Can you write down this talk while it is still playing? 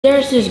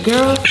There's this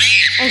girl,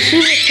 and she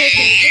was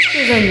taking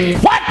pictures of me.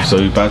 What? So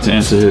you about to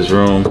enter his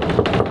room.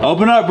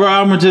 Open up, bro.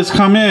 I'ma just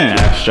come in.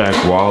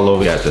 Abstract wall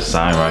over. We got the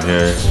sign right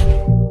here.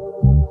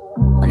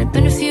 Only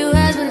been a few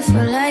hours, but it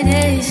felt like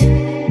days.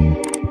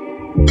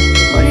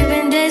 Only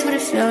been days, but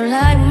it felt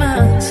like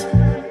months.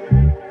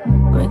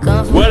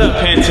 What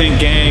up, Pantons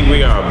gang?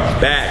 We are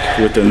back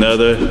with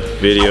another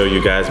video,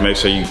 you guys. Make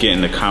sure you get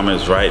in the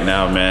comments right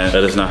now, man.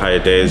 Let us know how your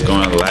day is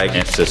going. Like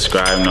and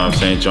subscribe, you know what I'm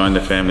saying? Join the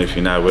family if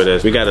you're not with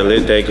us. We got a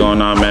lit day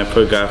going on, man.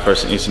 Put God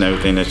first in each and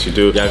everything that you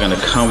do. Y'all gonna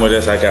come with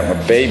us. I got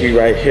my baby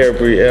right here,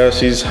 Brielle.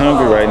 She's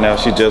hungry right now.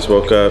 She just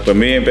woke up. But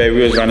me and baby,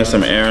 we was running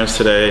some errands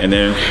today, and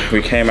then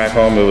we came back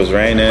home. It was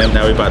raining.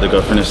 Now we about to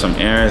go finish some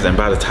errands, and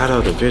by the title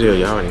of the video,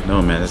 y'all already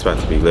know, man, it's about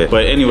to be lit.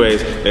 But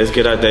anyways, let's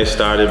get our day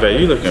started,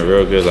 babe. You looking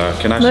real good, like.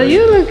 Can I show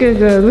you? You looking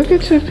good. Look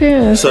at your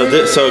pants. So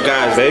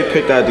guys, they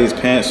picked out these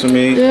pants for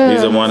me. Yeah.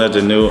 These are one of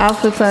the new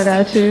outfits I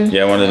got you.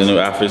 Yeah, one of the new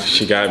outfits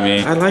she got me.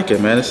 I like it,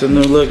 man. It's a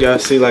new look. Y'all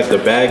see like the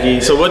baggy.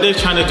 So what they're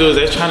trying to do is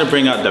they're trying to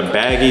bring out the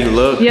baggy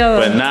look,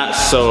 but not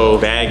so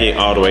baggy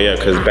all the way up.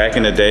 Cause back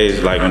in the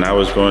days, like when I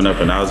was growing up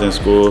and I was in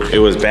school, it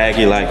was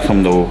baggy like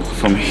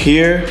from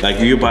here.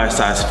 Like you buy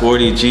size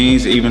 40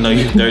 jeans, even though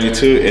you're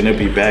 32, and it'd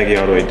be baggy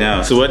all the way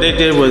down. So what they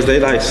did was they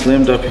like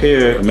slimmed up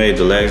here, made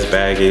the legs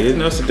baggy. You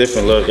know, it's a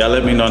different look. Y'all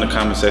let me know in the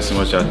comment section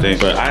what y'all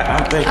think. But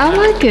I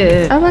like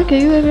it. I like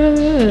it. You look really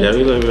good. Yeah,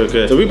 we look real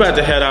good. So we about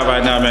to head out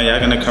right now, man. Y'all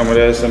gonna come with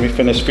us. Let me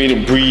finish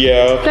feeding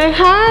Brielle. Say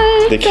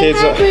hi. The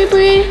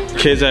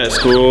kids are at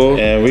school,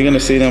 and we're gonna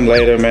see them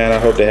later, man. I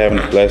hope they're having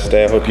a blessed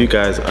day. I hope you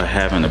guys are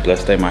having a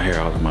blessed day. My hair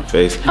all in my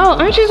face. Oh,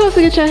 aren't you supposed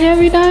to get your hair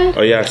redone?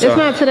 Oh yeah. It's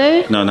not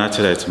today? No, not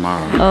today.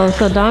 Tomorrow. Oh,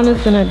 so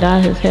Donna's gonna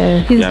dye his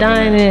hair. He's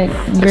dyeing it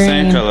green. The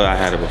same color I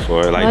had it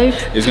before. Like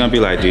it's gonna be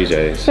like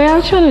DJ's. Wait, I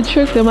was trying to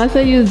trick them. I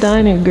said you was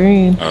dyeing it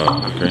green.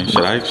 Oh, green.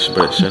 Should I?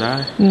 But should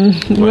I?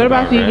 What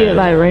about if you get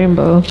like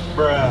rainbow?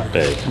 Bruh.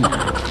 Babe, come on.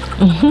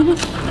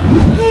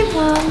 Hey,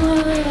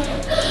 mama.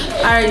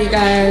 All right, you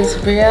guys.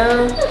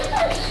 Brielle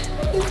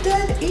is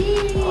done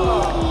eating.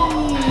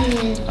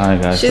 All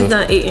right, guys. She's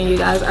done eating, you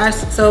guys. All right,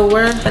 so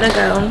we're gonna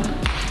go.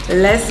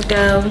 Let's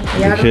go.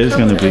 The kid's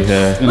gonna be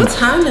here. What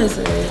time is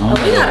it? Oh,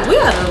 we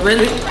gotta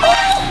really.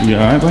 You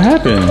all right? What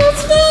happened?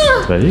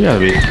 But you gotta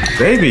be,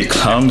 they be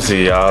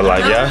clumsy, y'all.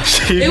 Like, yeah, I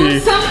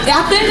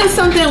think it's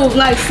something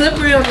like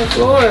slippery on the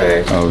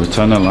floor. Oh, we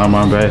turn the alarm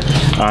on, babe.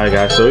 All right,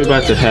 guys, so we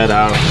about to head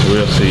out.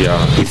 We'll see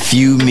y'all a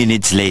few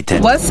minutes later.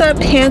 What's up,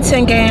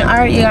 Pantons gang? All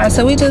right, you guys,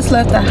 so we just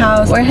left the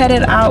house. We're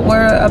headed out.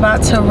 We're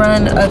about to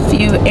run a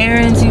few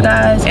errands, you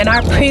guys. In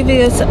our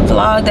previous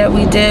vlog that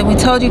we did, we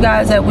told you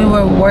guys that we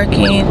were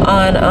working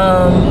on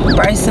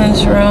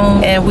Bryson's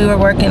room, and we were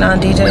working on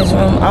DJ's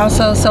room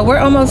also. So we're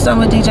almost done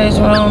with DJ's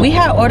room. We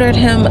had ordered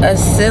him a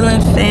ceiling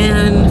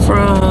fan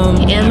from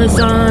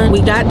Amazon.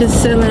 We got the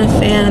ceiling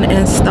fan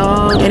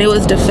installed and it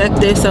was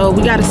defective, so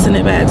we got to send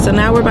it back. So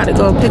now we're about to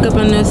go pick up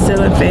a new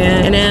ceiling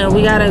fan, and then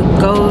we got to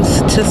go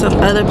to some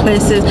other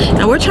places,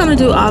 and we're trying to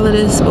do all of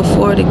this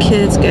before the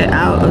kids get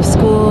out of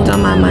school.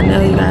 Don't mind my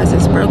nail, you guys,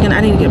 it's broken.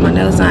 I need to get my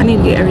nails done. I need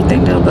to get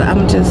everything done, but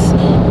I'm just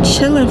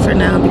chilling for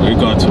now. We're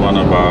going to one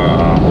of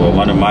our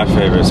one of my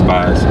favorite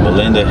spots.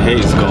 Melinda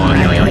hates going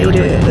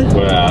there,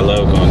 but I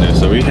love going there.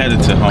 So we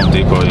headed to Home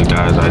Depot, you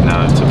guys, right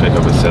now to pick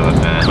up a ceiling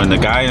fan. When the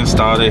guy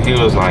installed it, he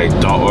was like,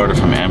 don't order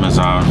from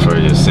Amazon for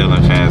your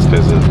ceiling fans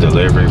because the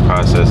delivery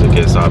process, it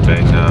gets all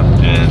banged up.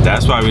 And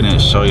that's why we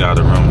didn't show y'all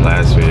the room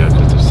last video,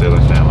 because the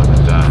ceiling fan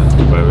wasn't done.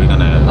 But we're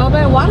gonna... Oh,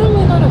 man, why don't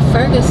we go to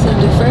Ferguson?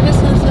 Do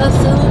Ferguson sell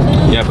ceiling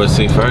fans? Yeah, but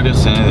see,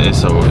 Ferguson,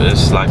 it's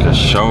like a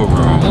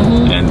showroom.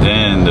 And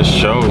then the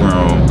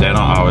showroom, they don't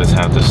always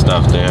have the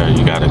stuff there.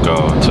 You gotta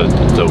go to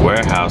the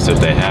warehouse if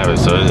they have it,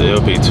 so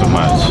it'll be too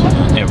much.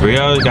 And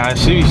Brielle,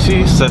 guys,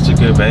 she's such a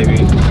good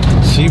baby.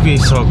 She be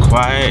so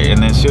quiet,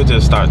 and then she'll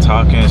just start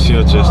talking.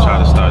 She'll just try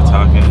to start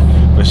talking,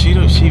 but she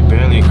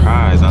barely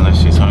cries unless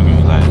she's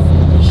hungry. Like,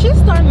 she's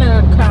starting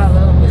to cry a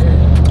little bit.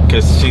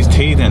 Cause she's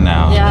teething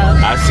now.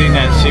 Yeah. I seen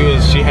that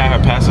she had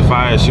her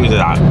pacifier. She was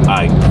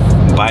like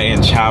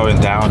biting, chowing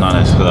down on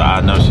it, so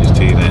I know she's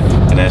teething,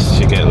 and then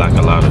she get like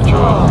a lot of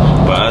drool.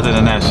 But other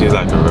than that, she's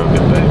like a real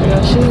good baby.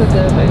 Yeah, she's a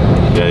good baby.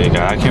 Yeah, you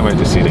guys, I can't wait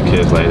to see the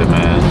kids later,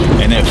 man.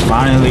 And it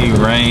finally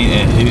rained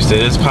in Houston.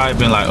 It's probably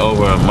been like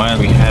over a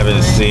month we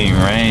haven't seen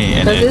rain.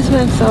 And it's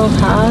been so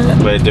hot.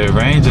 But the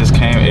rain just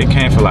came. It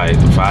came for like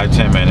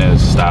 5-10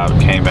 minutes, stopped,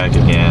 came back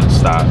again,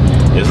 stopped.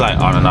 It's like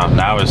on and off.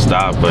 Now it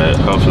stopped, but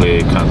hopefully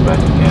it comes back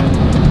again.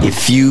 A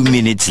few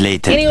minutes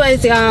later.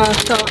 Anyways, y'all,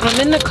 so I'm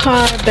in the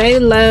car. They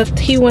left.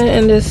 He went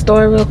in this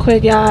store real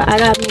quick, y'all. I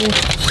got me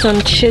some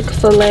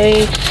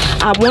Chick-fil-A.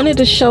 I wanted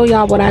to show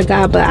y'all what I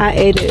got, but I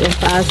ate it in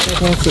 5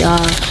 seconds,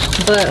 y'all.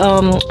 But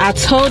I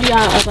told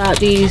y'all about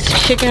these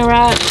chicken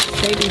wraps.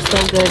 They be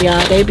so good,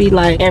 y'all. They be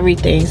like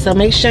everything. So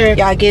make sure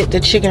y'all get the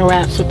chicken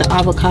wraps with the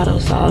avocado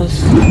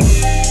sauce.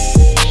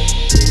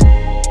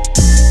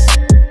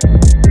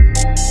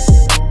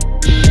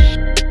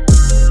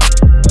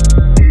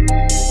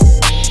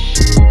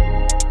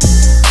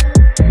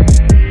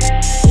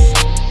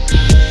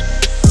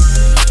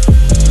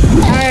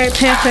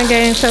 Pantons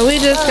game. So we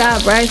just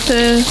got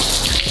Bryson.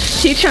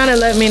 She trying to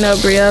let me know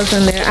Brielle's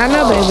in there. I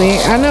know, baby.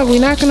 I know.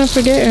 We're not gonna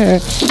forget her.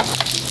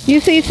 You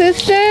see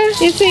sister?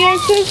 You see your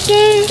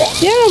sister?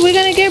 Yeah, we're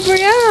gonna get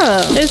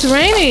Brielle. It's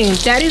raining.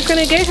 Daddy's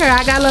gonna get her.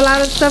 I got a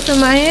lot of stuff in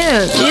my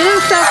hands. You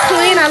look so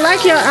clean. I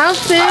like your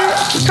outfit.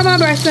 Come on,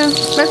 Bryson.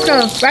 Let's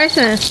go.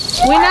 Bryson,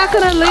 we're not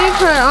gonna leave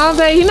her all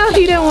day. You know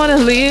he didn't want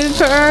to leave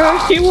her.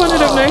 He wanted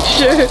to make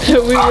sure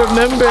that we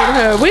remembered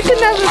her. We can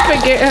never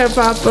forget her,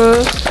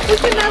 Papa. We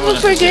can never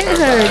forget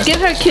her.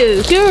 Give her a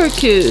kiss. Give her a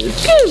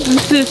kiss. Give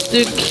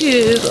sister a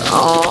kiss.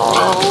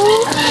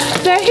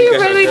 Aww. That he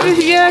really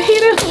just, yeah, he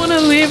didn't want to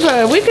leave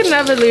her. We could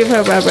never leave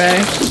her,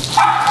 bye-bye.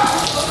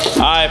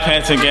 Alright,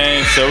 Pantons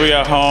gang, so we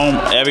are home.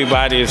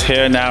 Everybody is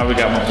here now. We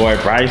got my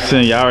boy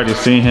Bryson. Y'all already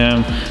seen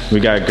him.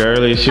 We got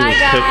Girly. She was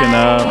picking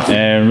up.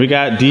 And we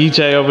got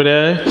DJ over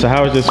there. So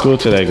how was your school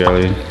today,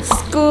 Girly?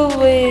 School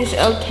was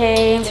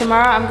okay.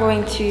 Tomorrow I'm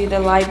going to the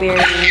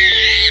library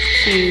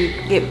to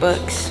get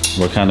books.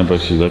 What kind of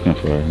books you looking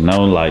for?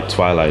 No, like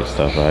Twilight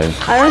stuff,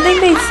 right? I don't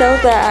think they sell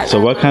that. So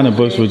what kind of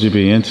books would you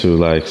be into?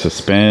 Like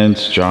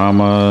suspense,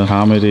 drama,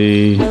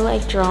 comedy? I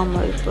like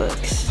drama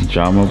books.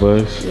 Drama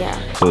books? Yeah.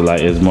 So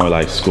like it's more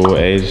like school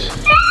age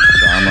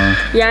drama?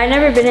 Yeah, I've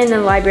never been in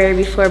the library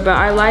before, but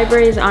our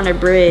library is on a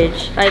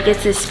bridge. Like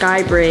it's a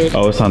sky bridge.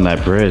 Oh, it's on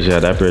that bridge. Yeah,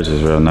 that bridge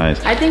is real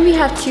nice. I think we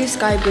have 2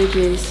 sky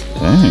bridges.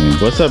 Dang.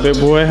 What's up, big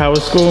boy? How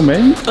was school,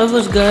 man? It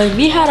was good.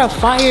 We had a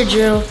fire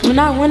drill. When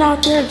I went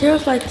out there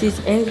was like these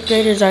 8th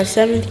graders or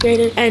 7th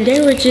graders, and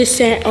they were just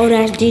saying, oh,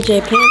 that's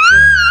DJ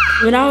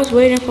Pantons. When I was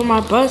waiting for my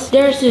bus,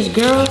 there was this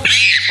girl,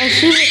 and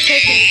she was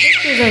taking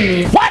pictures of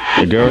me. What?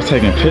 The girl was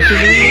taking pictures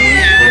of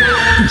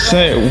you?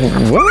 Say,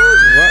 what?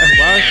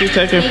 Why was she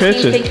taking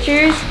pictures?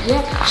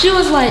 Yeah. She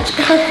was like,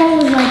 her phone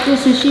was like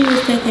this, and she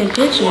was taking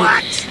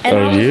pictures.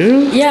 And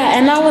you? Yeah,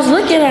 and I was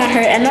looking at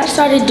her, and I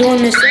started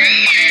doing this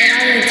thing,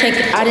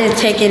 and I didn't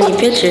take any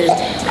pictures.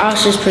 I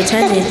was just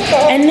pretending.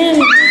 And then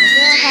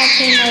this girl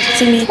came up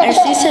to me, and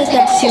she said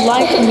that she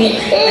liked me,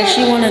 and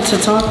she wanted to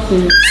talk to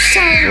me.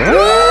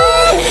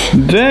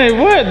 What? Dang,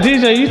 what?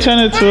 DJ, you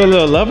turned into a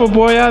little lover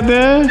boy out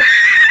there?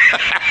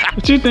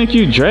 What you think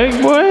you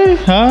Drake, boy?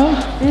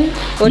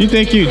 Huh? You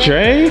think you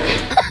Drake?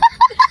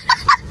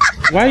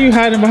 Why are you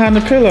hiding behind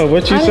the pillow?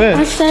 What you said?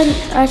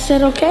 I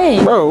said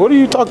okay. Bro, what are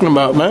you talking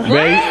about, man?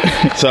 Right?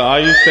 So all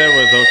you said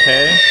was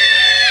okay?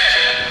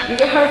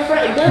 Her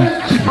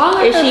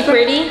friend, Is she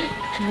pretty?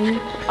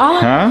 all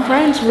of her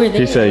friends were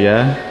there. He said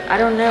yeah? I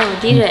don't know.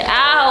 DJ,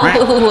 ow!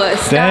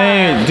 Stop.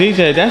 Dang,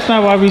 DJ, that's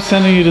not why we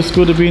sending you to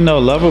school to be no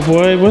lover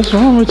boy. What's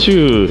wrong with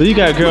you? You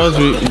got girls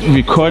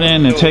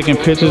recording and taking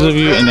pictures of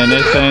you, and then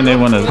they're saying they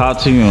want to talk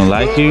to you and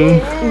like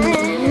you?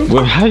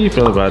 Well, how you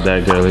feel about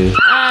that, girlie?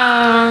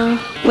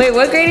 Wait,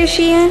 what grade is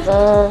she in?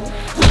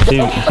 He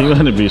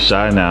want to be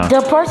shy now.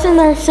 The person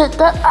that said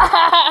that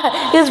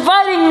is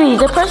biting me.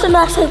 The person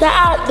that said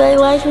that they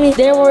liked me,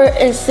 they were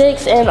in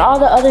 6th, and all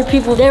the other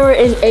people, they were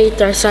in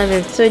 8th or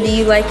 7th. So do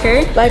you like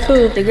her? Like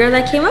who? The girl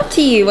that came up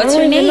to you. What's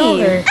her name? Know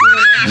her.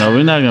 No,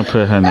 we're not gonna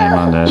put her name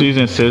on there. She's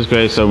in 6th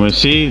grade, so when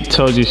she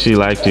told you she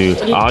liked you,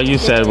 all you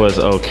said was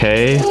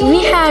okay.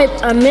 We had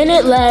a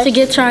minute left to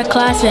get to our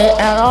class,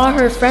 and all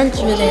her friends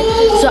were there.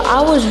 So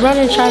I was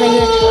running, trying to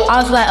get.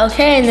 I was like,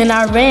 okay, and then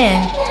I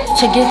ran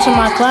to get to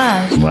my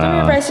class.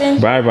 Wow. Bryson.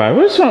 Bye.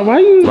 What's wrong? Why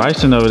you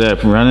Bryson over there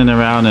running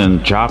around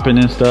and dropping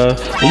and stuff?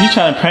 Are you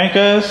trying to prank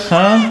us,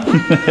 huh?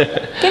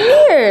 Come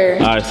here.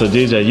 All right, so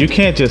DJ, you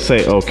can't just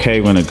say okay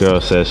when a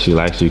girl says she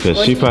likes you,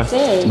 because she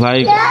probably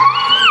like.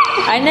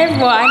 I never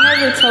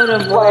told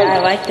a boy I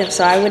liked them,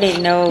 so I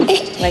wouldn't know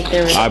like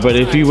there was. But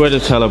if you were to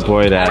tell a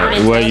boy that,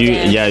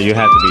 you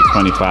have to be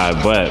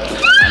 25. But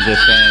I'm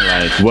just saying,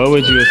 like, what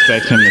would you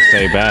expect him to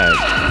say back?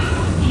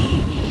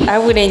 I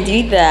wouldn't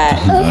do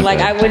that. Okay. Like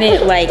I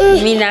wouldn't like.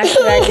 I mean, not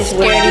that I just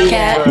wouldn't do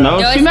that.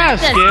 No, she's not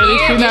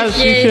scared.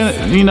 She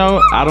can. You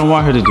know, I don't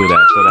want her to do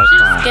that, so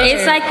that's fine.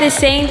 It's like the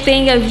same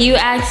thing of you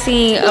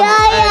asking a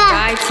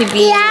guy to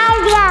be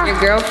your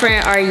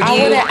girlfriend, or you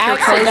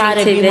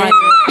proposing to them.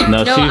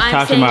 No, she's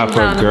talking about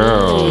for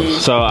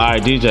girls. So, all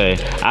right, DJ,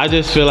 I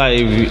just feel like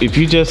if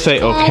you just say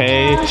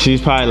okay,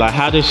 she's probably like,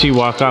 how did she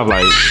walk off?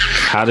 Like,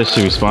 how did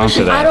she respond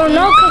to that? I don't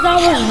know, because I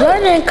was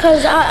running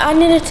because I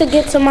needed to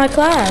get to my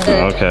class.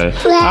 Okay.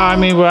 I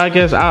mean, well, I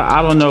guess,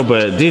 I don't know,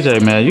 but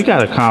DJ, man, you got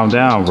to calm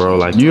down, bro.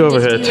 Like, you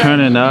over here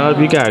turning up.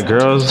 You got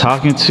girls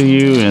talking to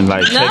you and,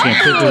 like, taking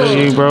pictures of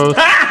you, bro.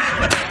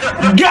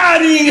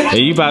 Got him!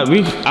 Hey,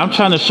 I'm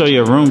trying to show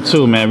you a room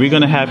too, man. We're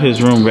gonna have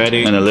his room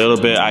ready in a little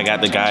bit. I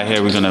got the guy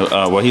here. We're gonna,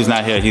 well, he's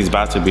not here. He's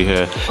about to be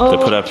here to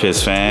put up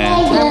his fan.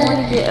 I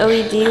want to get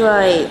LED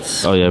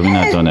lights. Oh yeah, we're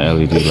not doing the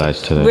LED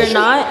lights today. We're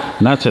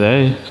not? Not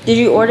today. Did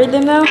you order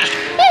them though? I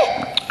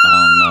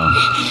don't know.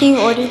 Can you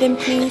order them,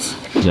 please?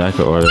 Yeah, I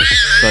can order.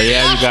 So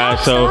yeah, you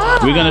guys, so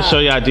we're gonna show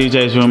y'all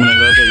DJ's room in a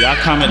little bit. Y'all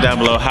comment down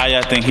below how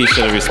y'all think he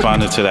should have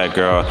responded to that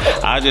girl.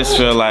 I just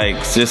feel like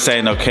just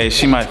saying okay,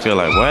 she might feel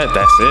like, what,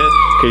 that's it?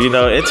 Cause you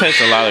know, it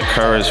takes a lot of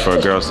courage for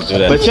girls to do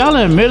that. But y'all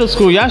in middle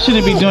school, y'all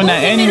shouldn't be doing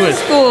that anyway.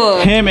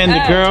 Him and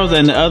the girls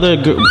and the other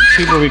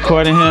people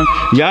recording him,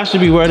 y'all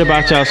should be worried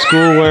about y'all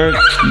schoolwork,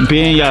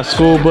 being y'all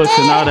school books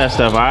and all that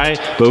stuff, alright?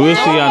 But we'll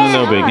see y'all in a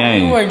little bit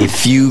game. A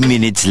few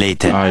minutes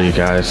later. Alright you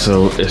guys,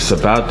 so it's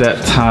about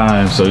that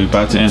time. So we're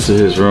about to enter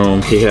his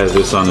room. He has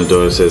this on the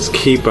door. It says,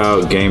 keep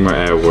out gamer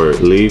at work.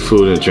 Leave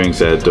food and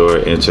drinks at door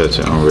and at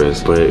your own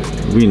risk. But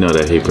we know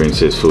that he brings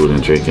his food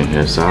and drink in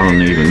here, so I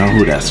don't even know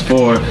who that's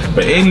for.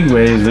 But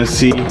anyways, let's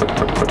see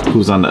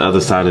who's on the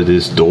other side of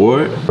this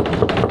door.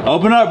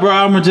 Open up, bro.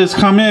 I'ma just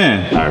come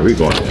in. Alright, we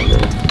going in,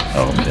 bro.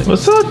 Okay.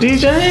 What's up,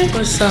 DJ?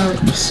 What's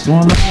up? What's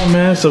going on,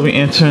 man? So we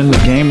entering the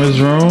gamer's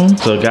room.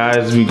 So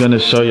guys, we're gonna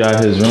show y'all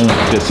his room.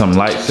 Get some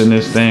lights in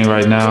this thing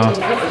right now.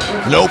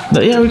 Nope.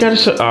 Yeah, we gotta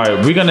show. All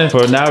right,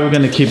 for now we're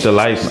gonna keep the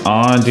lights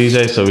on,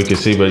 DJ, so we can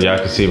see, but y'all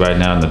can see right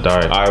now in the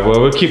dark. All right, well,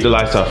 we'll keep the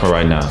lights off for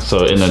right now.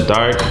 So in the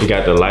dark, we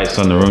got the lights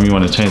on the room. You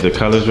wanna change the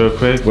colors real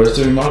quick? Where's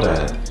the remote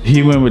at?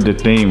 He went with the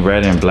theme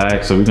red and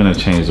black, so we're gonna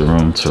change the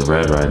room to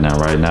red right now.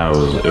 Right now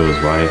it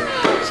was white.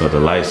 So the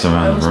lights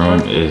around the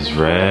room is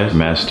red.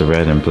 Match the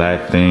red and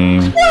black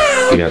theme.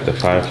 We got the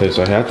fireplace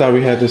right here. I thought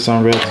we had this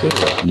on red too.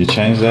 You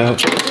changed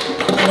that?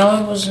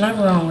 No, it was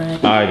never on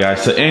red. Alright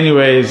guys, so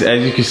anyways,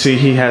 as you can see,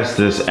 he has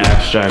this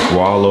abstract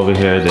wall over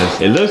here.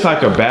 It looks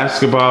like a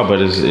basketball,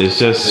 but it's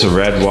just a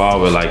red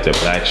wall with like the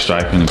black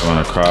striping going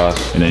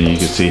across. And then you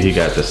can see he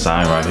got the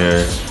sign right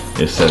here.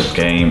 It says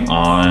game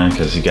on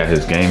because he got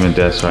his gaming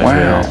desk right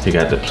here. He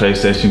got the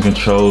PlayStation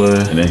controller,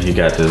 and then he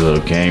got this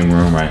little game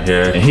room right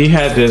here. And he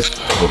had this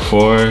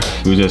before.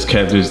 We just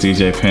kept this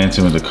DJ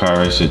Pantons with the car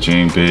racer,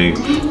 Dream Big,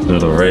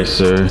 little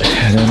racer.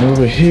 And then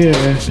over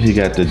here, he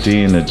got the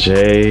D and the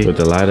J with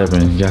the light up.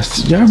 And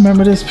y'all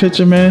remember this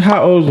picture, man?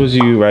 How old was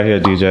you right here,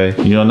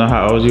 DJ? You don't know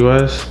how old you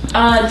was?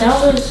 I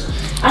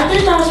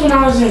think that was when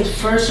I was in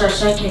 1st or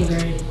 2nd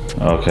grade.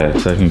 Okay,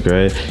 2nd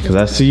grade. Cause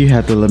I see you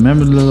had to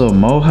remember the little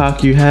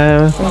mohawk you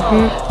have.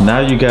 Now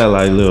you got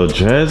like little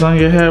dreads on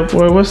your head.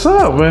 Boy, what's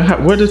up?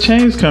 Where the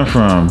chains come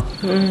from?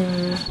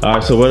 All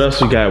right, so what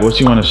else you got? What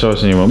you want to show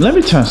us in your room? Let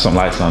me turn some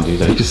lights on,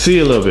 DJ. You can see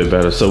a little bit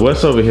better. So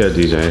what's over here,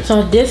 DJ?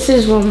 So this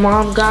is what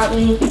Mom got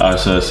me. All right,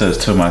 so it says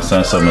to my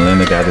son. So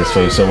Melinda got this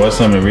for you. So what's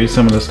something? Read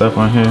some of the stuff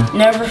on here.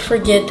 Never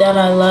forget that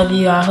I love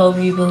you. I hope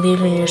you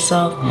believe in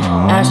yourself.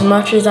 As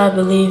much as I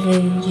believe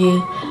in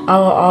you, I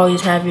will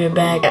always have your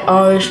back. And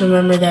always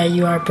remember that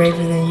you are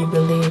braver than you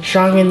believe,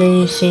 stronger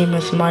than you seem,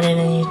 and smarter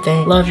than you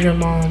think. Love your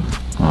mom.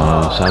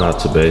 Oh, shout out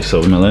to Bae.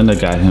 So Melinda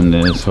got him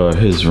this for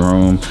his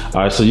room.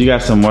 All right, so you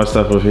got some more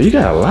stuff over here. You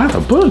got a lot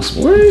of books,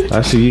 boy.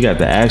 I see you got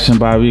the Action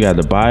Bible, you got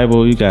the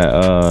Bible, you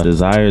got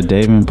Desire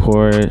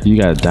Davenport, you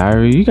got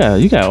Diary, you got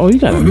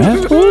a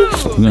math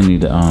book. We're gonna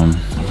need to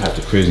have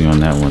to quiz you on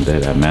that one day,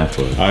 that math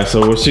book. All right,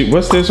 so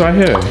what's this right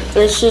here?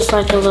 It's just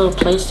like a little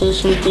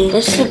PlayStation thing.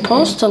 It's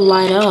supposed to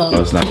light up.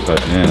 Oh, it's not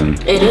plugged in.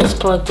 It is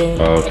plugged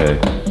in. Oh, okay.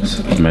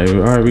 Maybe.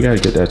 All right, we gotta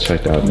get that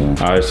checked out then.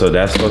 All right, so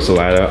that's supposed to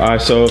light up. All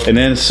right, so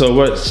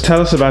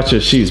tell us about your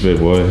sheets, big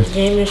boy.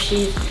 Gamer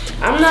sheet.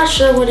 I'm not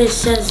sure what it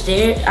says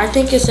there. I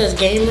think it says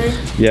gamer.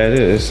 Yeah, it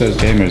is. It says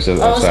gamer. It's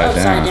upside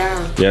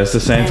down. Yeah, it's the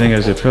same thing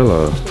as your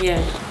pillow.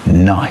 Yeah.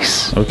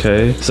 Nice.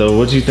 Okay, so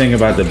what do you think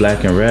about the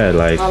black and red?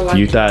 Like,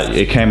 you thought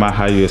it came out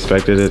how you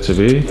expected it to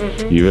be?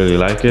 You really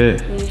like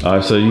it? All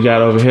right, so you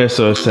got over here,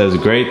 so it says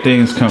great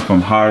things come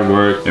from hard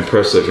work and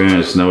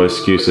perseverance, no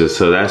excuses.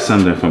 So that's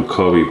something from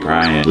Kobe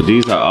Bryant. So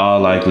these are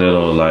all like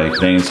little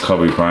things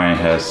Kobe Bryant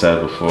has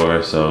said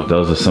before. So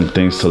those are some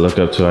things to look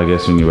up to, I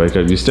guess, when you wake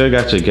up. You still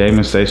got your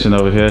gaming station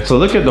over here. So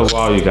look at the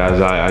wall, you guys.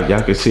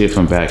 Y'all can see it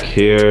from back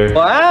here.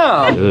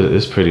 Wow.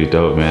 It's pretty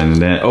dope, man.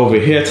 And then over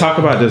here, talk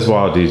about this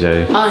wall,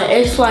 DJ.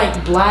 It's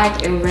like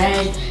black and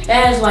red. It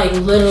has like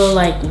little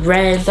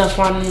red stuff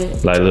on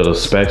it. Like little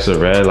specks of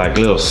red, like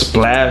little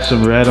splash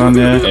of red on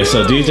there. And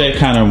so DJ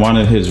kind of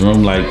wanted his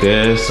room like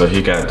this. So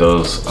he got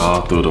those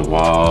all through the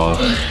wall.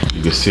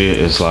 You can see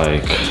it's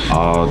like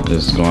all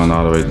this going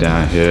all the way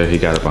down here. He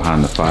got it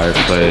behind the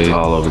fireplace,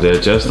 all over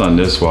there, just on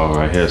this wall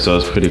right here. So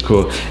it's pretty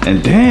cool.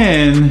 And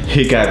then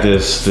he got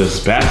this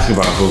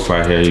basketball hoop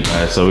right here, you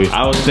guys. So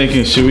I was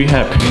thinking, should we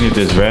have painted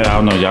this red? I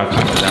don't know, y'all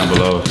comment down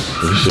below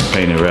if we should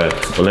paint it red.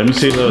 But let me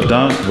see a little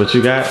dunk, what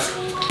you got?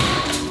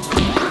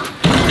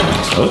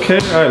 Okay,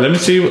 all right, let me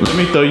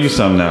throw you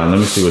some now. Let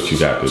me see what you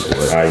got, big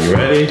boy. Are you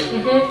ready?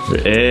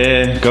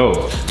 And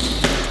go.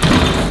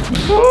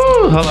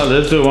 Ooh, hold on,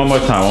 let's do it one more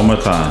time. All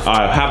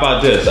right, how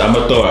about this? I'm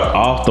gonna throw it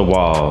off the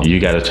wall. You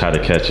gotta try to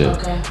catch it.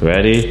 Okay.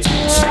 Ready?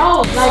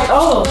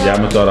 Oh. Yeah,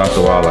 I'm gonna throw it off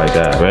the wall like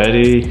that.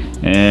 Ready?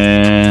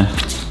 And...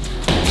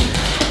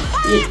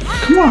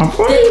 Come on,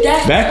 boy.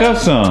 Back up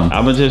some.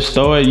 I'm gonna just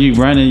throw it, you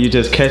run it, you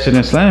just catch it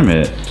and slam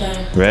it.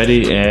 Okay.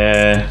 Ready?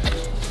 And...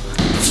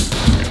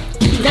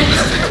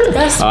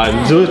 That's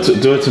Alright, do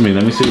it to me.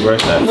 Let me see where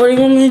it's at. What do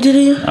you want me to do to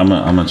you? I'm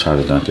gonna try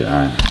to dunk it.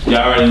 Alright. Y'all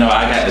already know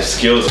I got the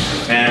skills of the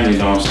family, you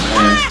know what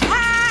I'm saying?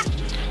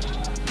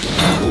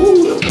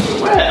 Ooh,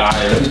 it's wet.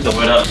 Alright, let me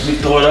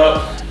throw it up.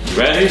 You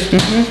ready?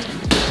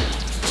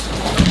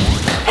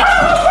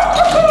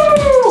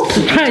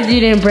 Surprised you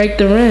didn't break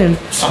the rim.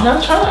 I'm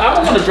not trying. I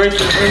don't want to break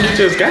the rim. You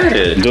just got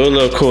it. Do a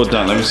little cool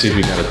dunk. Let me see if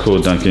you got a cool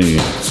dunk in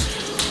you.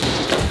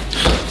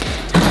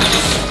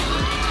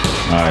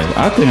 Alright,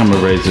 I think I'm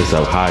gonna raise this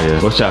up higher.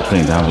 What y'all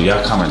think?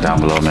 Y'all comment down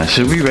below, man.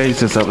 Should we raise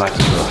this up like a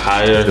little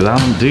higher? Cause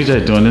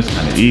DJ doing this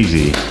kind of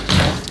easy.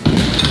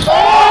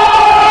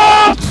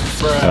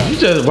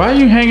 Why are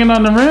you hanging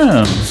on the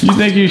rim? You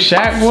think you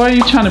Shaq, boy?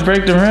 You trying to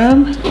break the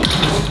rim?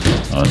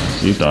 Oh,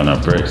 you throwing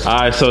up bricks.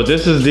 Alright, so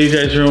this is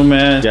DJ's room,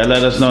 man. Y'all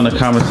let us know in the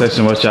comment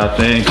section what y'all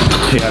think.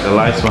 He got the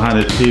lights behind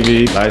the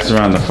TV, lights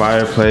around the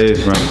fireplace,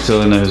 around the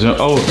ceiling of his room.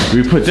 Oh,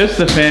 we put this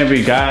the fan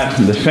we got.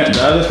 The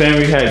other fan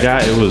we had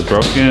got, it was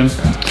broken.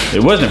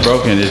 It wasn't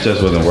broken, it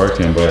just wasn't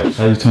working, but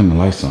how you turn the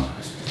lights on?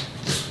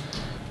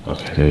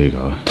 Okay, there you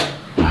go.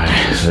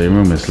 Alright, so your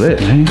room is lit,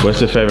 man.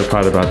 What's your favorite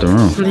part about the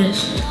room?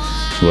 This.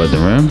 What, the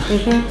rim?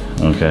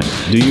 Mm-hmm. Okay.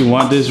 Do you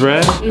want this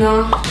red?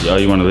 No. Oh,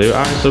 you want to leave it?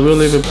 All right, so we'll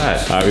leave it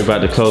back. All right, we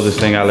about to close this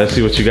thing out. Let's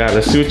see what you got.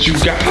 Let's see what you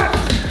got.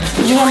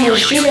 You want me to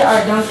shoot it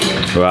or dunk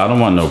it? Well, I don't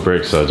want no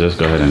bricks, so just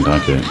go ahead and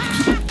dunk it.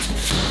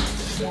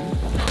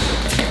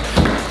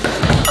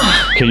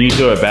 Can you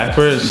do it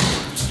backwards?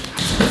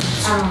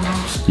 I don't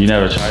know. You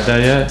never tried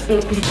that yet?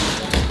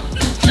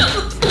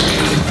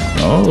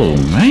 Oh,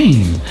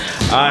 man.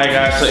 All right,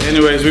 guys, so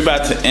anyways, we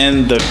about to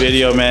end the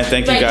video, man.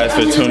 Thank you guys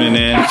for tuning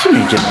in. You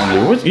can't get on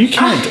there. You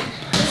can't.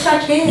 Yes, I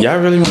can. Y'all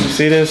really want to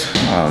see this?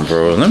 Oh,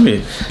 bro, let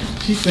me.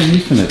 He said he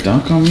finna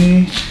dunk on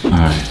me. All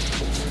right.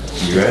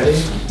 You ready?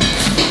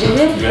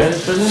 Mm-hmm. You ready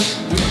for this?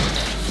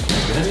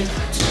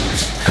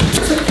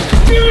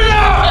 You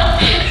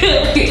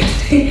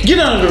ready? Get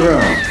under the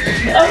room.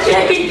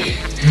 Okay.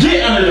 Get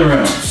under the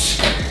room.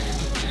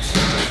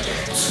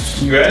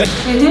 You ready?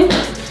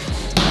 Mm-hmm.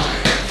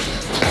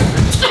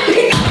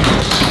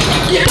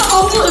 You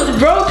almost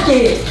broke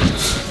it.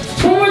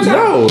 One more time.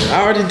 No,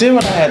 I already did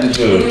what I had to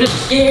do. I'm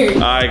just scared.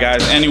 Alright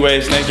guys,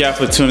 anyways, thank y'all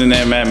for tuning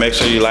in, man. Make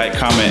sure you like,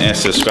 comment, and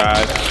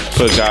subscribe.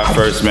 Put God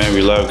first, man.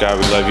 We love God,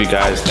 we love you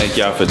guys. Thank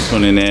y'all for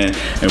tuning in,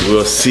 and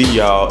we'll see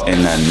y'all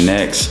in the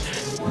next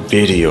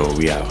video.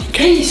 We out.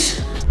 Peace.